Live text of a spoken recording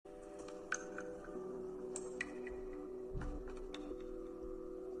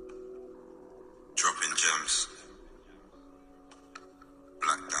Gems,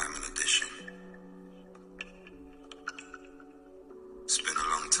 Black Diamond Edition. It's been a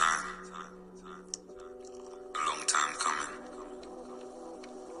long time coming,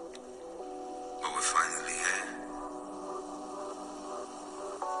 but we're finally here.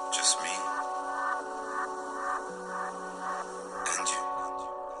 Just me and you.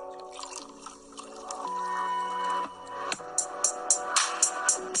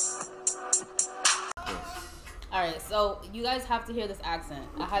 Alright, so you guys have to hear this accent.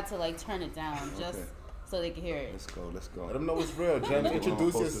 I had to like turn it down just so they can hear it. Let's go. Let them know what's real, Gems.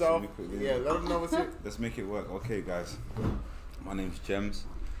 Introduce yourself. Yeah, let them know what's it. Let's make it work. Okay, guys. My name's Gems.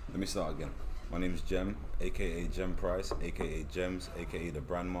 Let me start again. My name's Gem, aka Gem Price, aka Gems, aka the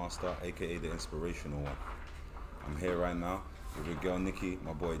Brand Master, aka the Inspirational One. I'm here right now with your girl Nikki,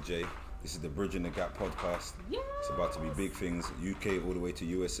 my boy Jay. This is the Bridging the Gap podcast. Yes. It's about to be big things. UK all the way to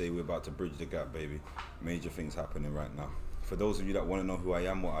USA. We're about to bridge the gap, baby. Major things happening right now. For those of you that want to know who I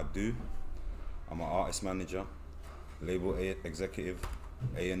am, what I do, I'm an artist manager, label executive,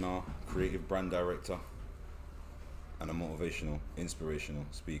 A&R, creative brand director, and a motivational, inspirational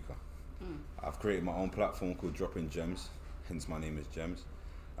speaker. I've created my own platform called Dropping Gems, hence my name is Gems.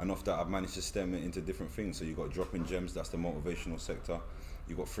 And off that, I've managed to stem it into different things. So you got Dropping Gems, that's the motivational sector.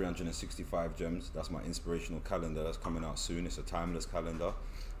 You got 365 Gems, that's my inspirational calendar that's coming out soon. It's a timeless calendar.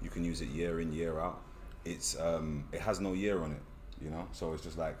 You can use it year in, year out. It's it has no year on it, you know. So it's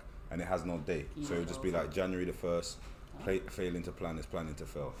just like, and it has no day. So it'll just be like January the 1st. Failing to plan is planning to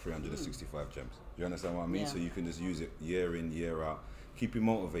fail. 365 gems. Do you understand what I mean? Yeah. So you can just use it year in, year out. Keep you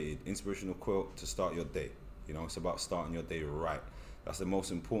motivated. Inspirational quote to start your day. You know, it's about starting your day right. That's the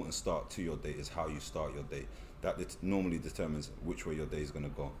most important start to your day, is how you start your day. That normally determines which way your day is going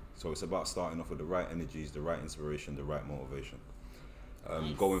to go. So it's about starting off with the right energies, the right inspiration, the right motivation.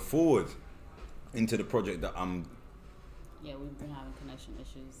 Nice. Going forward into the project that I'm Yeah, we've been having connection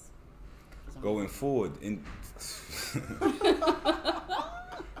issues. going forward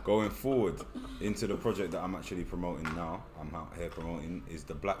into the project that I'm actually promoting now, I'm out here promoting, is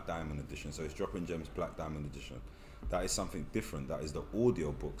the Black Diamond Edition. So it's Dropping Gems Black Diamond Edition. That is something different. That is the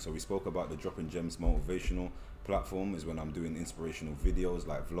audio book. So we spoke about the Dropping Gems motivational platform, is when I'm doing inspirational videos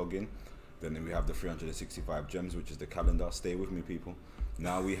like vlogging. Then we have the 365 Gems, which is the calendar. Stay with me, people.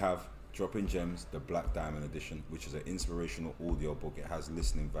 Now we have Dropping Gems, the Black Diamond Edition, which is an inspirational audio book. It has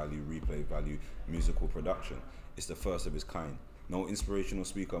listening value, replay value, musical production. It's the first of its kind. No inspirational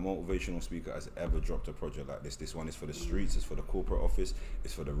speaker, motivational speaker has ever dropped a project like this. This one is for the streets, it's for the corporate office,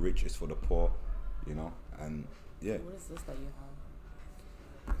 it's for the rich, it's for the poor, you know, and yeah. What is this that you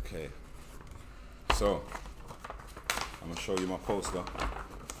have? Okay. So, I'm going to show you my poster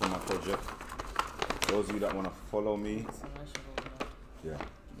for my project. Those of you that want to follow me, So I should hold it up. yeah,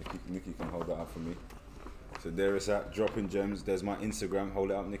 Nikki can hold that up for me. So there is that, Dropping Gems. There's my Instagram.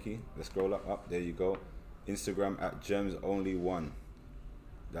 Hold it up, Nikki. Let's scroll up. There you go. Instagram at GemsOnly1.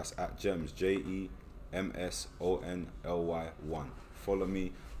 That's at Gems, JEMSONLY1. Follow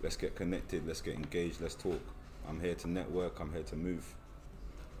me. Let's get connected. Let's get engaged. Let's talk. I'm here to network. I'm here to move.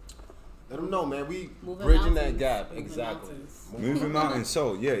 Let them know, man. We Moving bridging mountains. that gap. Moving Exactly. mountains. Moving mountains.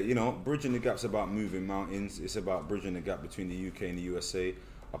 So yeah, you know, bridging the gap's about moving mountains. It's about bridging the gap between the UK and the USA.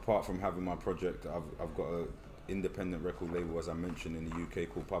 Apart from having my project, I've got a independent record label, as I mentioned, in the UK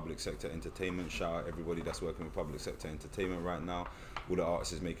called Public Sector Entertainment. Shout out everybody that's working with Public Sector Entertainment right now. All the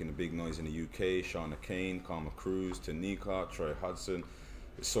artists is making a big noise in the UK. Shauna Kane, Karma Cruz, Tanika, Troy Hudson.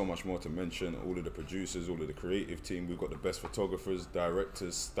 There's so much more to mention. All of the producers, all of the creative team. We've got the best photographers,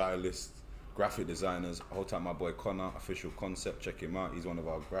 directors, stylists, graphic designers. Hold tight, my boy Connor, Official Concept. Check him out. He's one of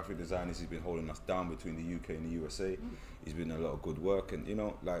our graphic designers. He's been holding us down between the UK and the USA. He's been doing a lot of good work, and you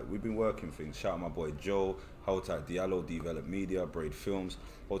know, like, we've been working things. Shout out my boy Joe. Hold tight, Diallo, Develop Media, Braid Films.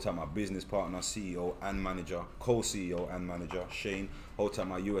 Hold tight, my business partner, CEO and manager, co-CEO and manager, Shane. Hold tight,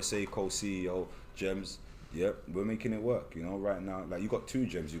 my USA co-CEO, Gems. Yep, we're making it work, you know, right now. Like, you got two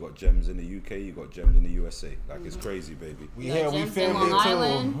Gems. You got Gems in the UK, you got Gems in the USA. Like, it's crazy, baby. We got here, we Gems in family Long too.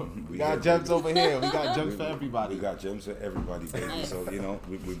 Island. We got gems over here. We got gems for everybody. We got Gems for everybody, baby. Nice. So, you know,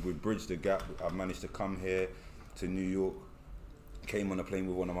 we bridged the gap. I've managed to come here to New York. Came on a plane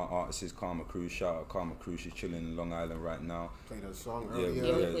with one of my artists, Karma Cruz. Shout out Karma Cruz. She's chilling in Long Island right now. Played a song Yeah, earlier.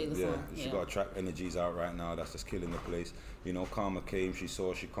 Yeah, we played the song, She yeah. got a track, Energies, out right now. That's just killing the place. You know, Karma came. She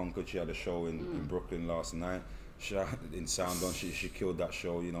saw. She conquered. She had a show in Brooklyn last night. In Sound On, she killed that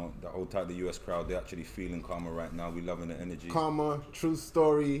show. You know, the whole type, the US crowd, they're actually feeling Karma right now. We loving the energy. Karma, True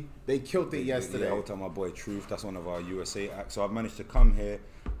Story. They killed it yesterday. Yeah, whole time, my boy Truth. That's one of our USA acts. So I've managed to come here,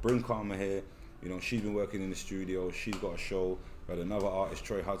 bring Karma here, You know, she's been working in the studio. She's got a show. We had another artist,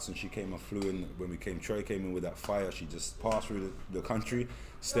 Troy Hudson. She came and flew in when we came. Troy came in with that fire. She just passed through the country,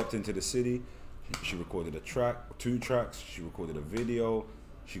 stepped into the city. She recorded a track, 2 tracks. She recorded a video.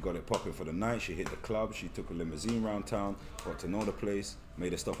 She got it popping for the night. She hit the club. She took a limousine around town, got to know the place,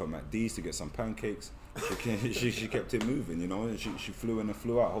 made a stop at MacD's to get some pancakes. She kept it moving, you know, and she flew in and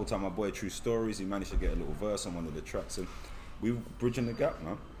flew out. Whole time my boy True Stories, he managed to get a little verse on one of the tracks, and we were bridging the gap,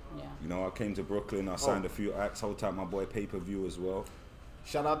 man. Yeah. You know, I came to Brooklyn, I signed a few acts. Whole time my boy Pay-Per-View as well.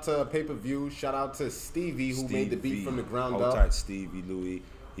 Shout out to Pay-Per-View. Shout out to Stevie, who made the beat from the ground up. Hold tight, Stevie Louis.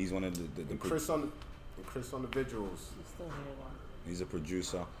 He's one of the Chris on the visuals. He's still here though. He's a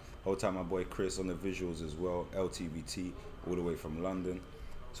producer. Whole time my boy Chris on the visuals as well. LTVT, all the way from London.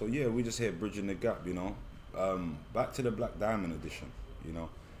 So yeah, we just here bridging the gap, you know. Back to the Black Diamond edition, you know.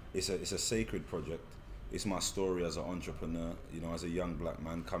 It's a sacred project. It's my story as an entrepreneur, you know, as a young black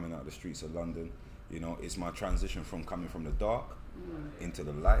man coming out of the streets of London. You know, it's my transition from coming from the dark into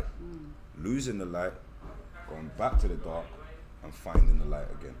the light, losing the light, going back to the dark, and finding the light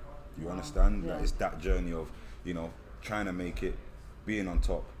again. You understand? Yeah. That it's that journey of, you know, trying to make it, being on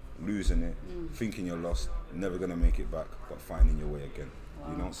top, losing it, thinking you're lost, never gonna make it back, but finding your way again.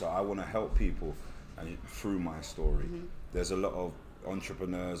 You know, so I want to help people, and through my story, there's a lot of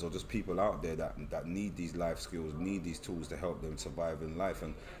entrepreneurs or just people out there that need these life skills, need these tools to help them survive in life.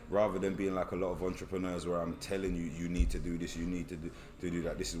 And rather than being like a lot of entrepreneurs where I'm telling you, you need to do this, you need to do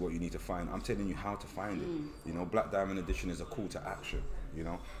that, this is what you need to find, I'm telling you how to find it. You know, Black Diamond Edition is a call to action. You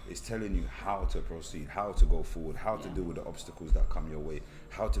know, it's telling you how to proceed, how to go forward, how to deal with the obstacles that come your way,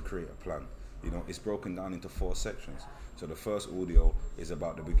 how to create a plan. You know, it's broken down into 4 sections. So the first audio is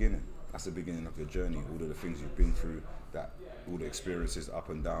about the beginning. That's the beginning of your journey, all of the things you've been through, that all the experiences up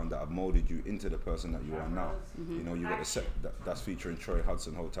and down that have molded you into the person that you are now. You know, you got that's featuring Troy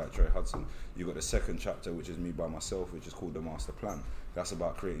Hudson, hold tight, Troy Hudson. You got the second chapter, which is me by myself, which is called the Master Plan. That's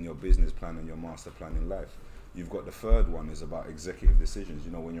about creating your business plan and your master plan in life. You've got the third one is about executive decisions.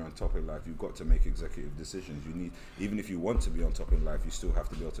 You know, when you're on top in life, you've got to make executive decisions. You need, even if you want to be on top in life, you still have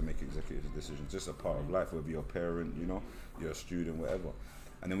to be able to make executive decisions. Just a part of life, whether you're a parent, you know, you're a student, whatever.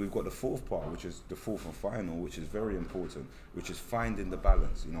 And then we've got the fourth part, which is the fourth and final, which is very important, which is finding the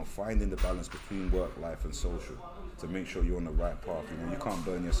balance, you know, finding the balance between work, life and social to make sure you're on the right path. You know, you can't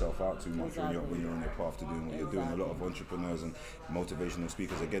burn yourself out too much when you're on your path to doing what you're doing. A lot of entrepreneurs and motivational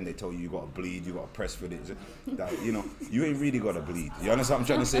speakers, again, they tell you got to bleed, you got to press for it. That, you know, you ain't really got to bleed. You understand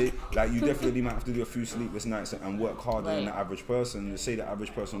what I'm trying to say? Like, you definitely might have to do a few sleepless nights and work harder than the average person. Say the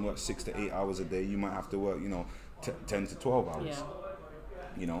average person works 6 to 8 hours a day, you might have to work, you know, 10 to 12 hours. Yeah.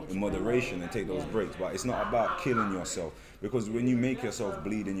 You know, in moderation and take those breaks. But it's not about killing yourself, because when you make yourself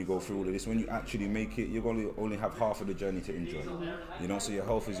bleed and you go through all of this, when you actually make it, you're going to only have half of the journey to enjoy. You know, so your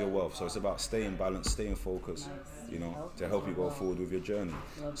health is your wealth. So it's about staying balanced, staying focused, you know, to help you go forward with your journey.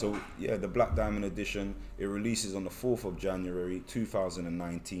 So yeah, the Black Diamond Edition, it releases on the 4th of January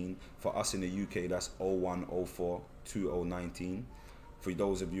 2019. For us in the UK, that's 01/04/2019. For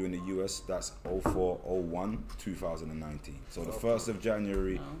those of you in the US, that's 04/01/2019. So the 1st of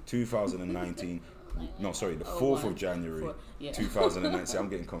January 2019. No, sorry, the 4th of January 2019. See, I'm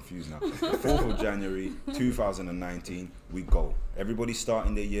getting confused now. The 4th of January 2019, we go. Everybody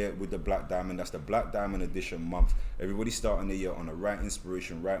starting their year with the Black Diamond. That's the Black Diamond Edition month. Everybody starting the year on the right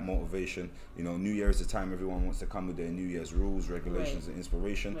inspiration, right motivation. You know, New Year is the time everyone wants to come with their New Year's rules, regulations, and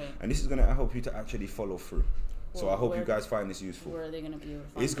inspiration. And this is going to help you to actually follow through. So I hope you guys find this useful. Where are they going to be?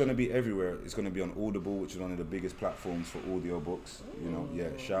 It's going to be everywhere. It's going to be on Audible, which is one of the biggest platforms for audiobooks. You know,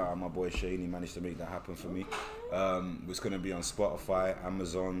 shout out my boy Shane. He managed to make that happen for me. It's going to be on Spotify,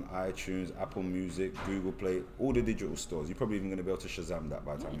 Amazon, iTunes, Apple Music, Google Play, all the digital stores. You're probably even going to be able to Shazam that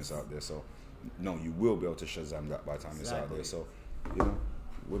by the time it's out there. So, no, you will be able to Shazam that by the time it's out there. So, you know,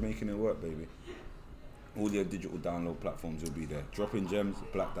 we're making it work, baby. All your digital download platforms will be there. Dropping Gems,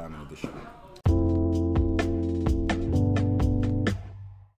 Black Diamond Edition.